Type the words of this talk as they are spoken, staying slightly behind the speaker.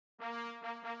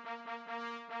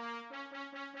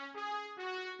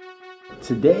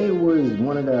Today was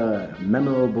one of the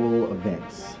memorable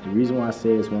events. The reason why I say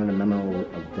it's one of the memorable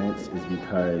events is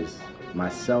because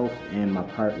myself and my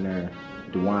partner,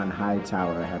 Dejuan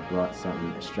Hightower, have brought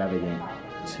something extravagant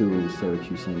to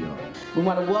Syracuse, New York. We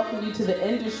want to welcome you to the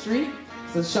industry.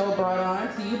 It's a show brought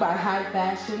on to you by High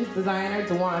Phashionz designer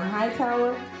Dejuan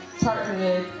Hightower, partnered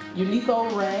with Unico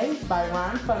Re by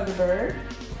Funderburg,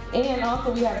 and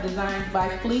also we have designs by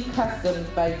Fleet Customs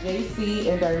by JC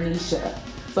and Arnisha.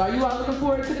 So are you all looking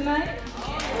forward to tonight?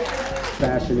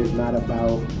 Fashion is not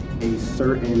about a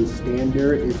certain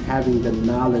standard, it's having the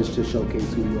knowledge to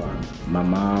showcase who you are. My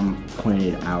mom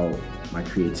pointed out my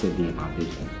creativity and my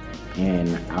vision,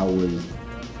 and I was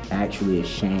actually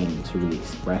ashamed to really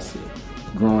express it.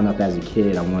 Growing up as a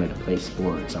kid, I wanted to play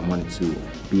sports, I wanted to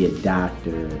be a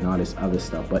doctor and all this other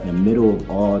stuff, but in the middle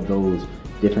of all those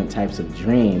different types of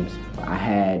dreams, I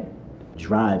had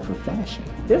drive for fashion.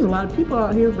 There's a lot of people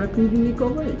out here repping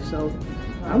Unico Re, so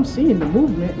I'm seeing the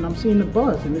movement and I'm seeing the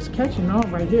buzz, and it's catching on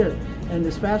right here. And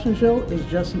this fashion show is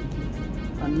just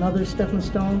another stepping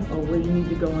stone of where you need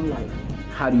to go in life.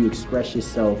 How do you express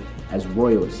yourself as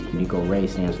royalty? Unico Re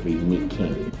stands for Unique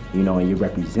King, you know, and you're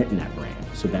representing that brand.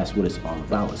 So that's what it's all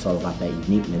about. It's all about that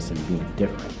uniqueness and being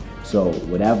different. So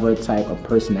whatever type of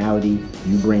personality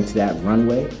you bring to that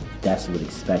runway, that's what's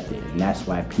expected. And that's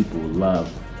why people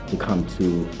love to come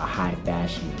to a High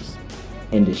Phashionz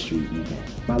industry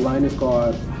event. My line is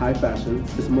called High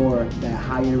Phashionz. It's more that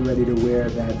high-end ready-to-wear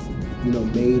that's, you know,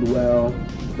 made well,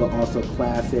 but also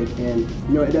classic. And,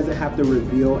 you know, it doesn't have to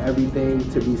reveal everything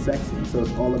to be sexy. So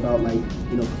it's all about, like,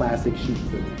 you know, classic chic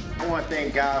for me. I want to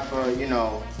thank God for, you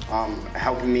know,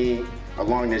 helping me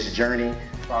along this journey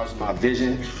as far as my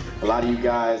vision. A lot of you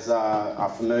guys are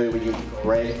familiar with Unico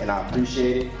Re, and I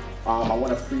appreciate it. I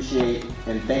want to appreciate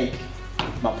and thank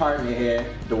my partner here,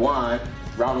 Dejuan.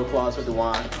 Round of applause for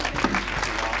Dejuan.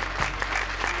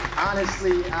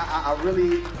 Honestly, I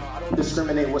really don't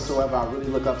discriminate whatsoever. I really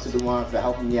look up to Dejuan for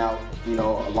helping me out, you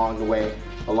know, along the way,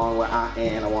 along with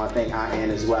Ann. I want to thank Ann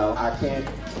as well. I can't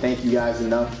thank you guys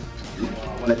enough.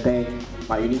 I want to thank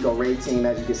my Unico Re team,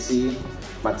 as you can see,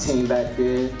 my team back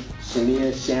there,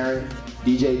 Shania, Sharon,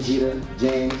 DJ Jeter,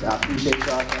 James. I appreciate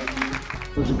y'all. Thank you.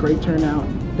 It was a great turnout.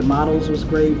 The models was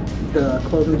great. The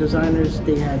clothing designers,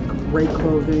 they had great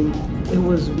clothing. It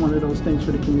was one of those things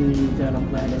for the community that I'm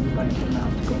glad everybody came out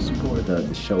to go support.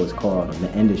 The show is called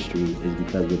The Industry is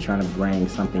because we're trying to bring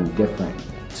something different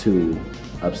to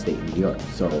upstate New York.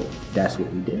 So that's what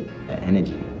we did, that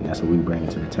energy, and that's what we bring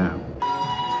into the town.